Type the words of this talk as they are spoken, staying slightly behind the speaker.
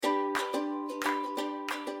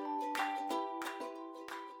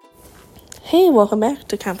Hey, welcome back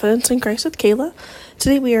to Confidence in Christ with Kayla.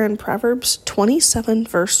 Today we are in Proverbs 27,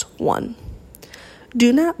 verse 1.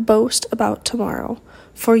 Do not boast about tomorrow,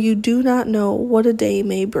 for you do not know what a day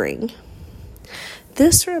may bring.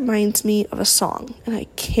 This reminds me of a song, and I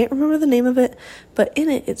can't remember the name of it, but in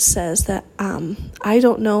it says that I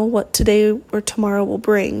don't know what today or tomorrow will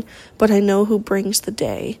bring, but I know who brings the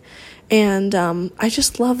day. And I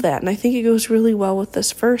just love that, and I think it goes really well with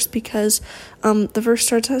this verse because the verse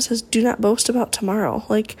starts out and says, do not boast about tomorrow.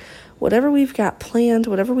 Like, whatever we've got planned,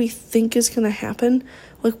 whatever we think is going to happen,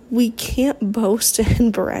 like, we can't boast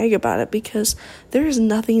and brag about it because there is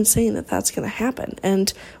nothing saying that that's going to happen.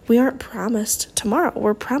 And we aren't promised tomorrow.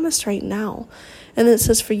 We're promised right now. And then it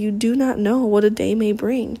says, for you do not know what a day may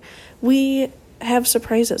bring. We have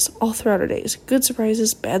surprises all throughout our days, good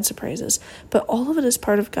surprises, bad surprises, but all of it is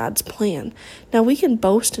part of God's plan. Now we can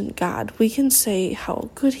boast in God. We can say how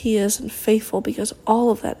good He is and faithful because all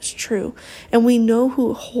of that is true. And we know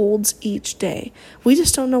who holds each day. We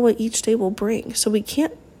just don't know what each day will bring. So we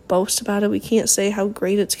can't boast about it. We can't say how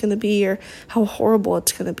great it's going to be or how horrible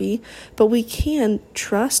it's going to be, but we can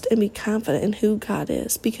trust and be confident in who God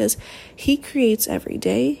is because He creates every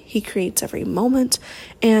day. He creates every moment,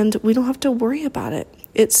 and we don't have to worry about it.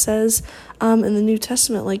 It says in the New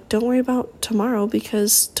Testament, like, don't worry about tomorrow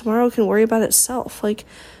because tomorrow can worry about itself. Like,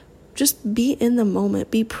 just be in the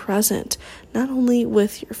moment, be present, not only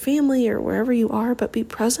with your family or wherever you are, but be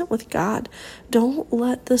present with God. Don't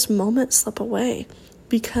let this moment slip away.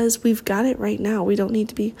 Because we've got it right now. We don't need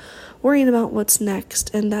to be worrying about what's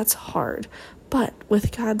next, and that's hard. But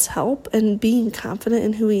with God's help and being confident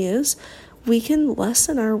in who He is, we can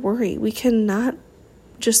lessen our worry. We cannot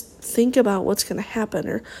just think about what's going to happen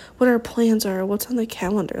or what our plans are or what's on the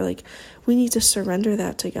calendar. Like, we need to surrender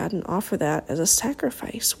that to God and offer that as a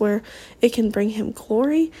sacrifice where it can bring Him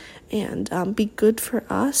glory and be good for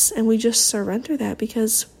us. And we just surrender that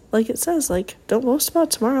because, like it says, like, don't boast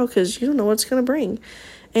about tomorrow because you don't know what it's going to bring.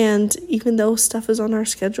 And even though stuff is on our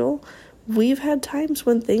schedule, we've had times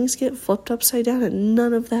when things get flipped upside down and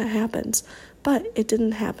none of that happens. But it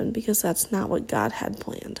didn't happen because that's not what God had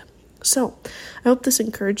planned. So I hope this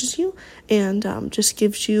encourages you and just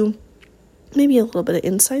gives you maybe a little bit of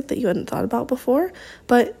insight that you hadn't thought about before.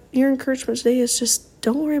 But your encouragement today is just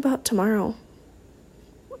don't worry about tomorrow.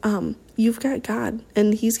 You've got God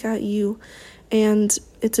and He's got you. And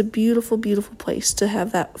it's a beautiful, beautiful place to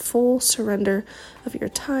have that full surrender of your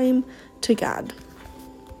time to God.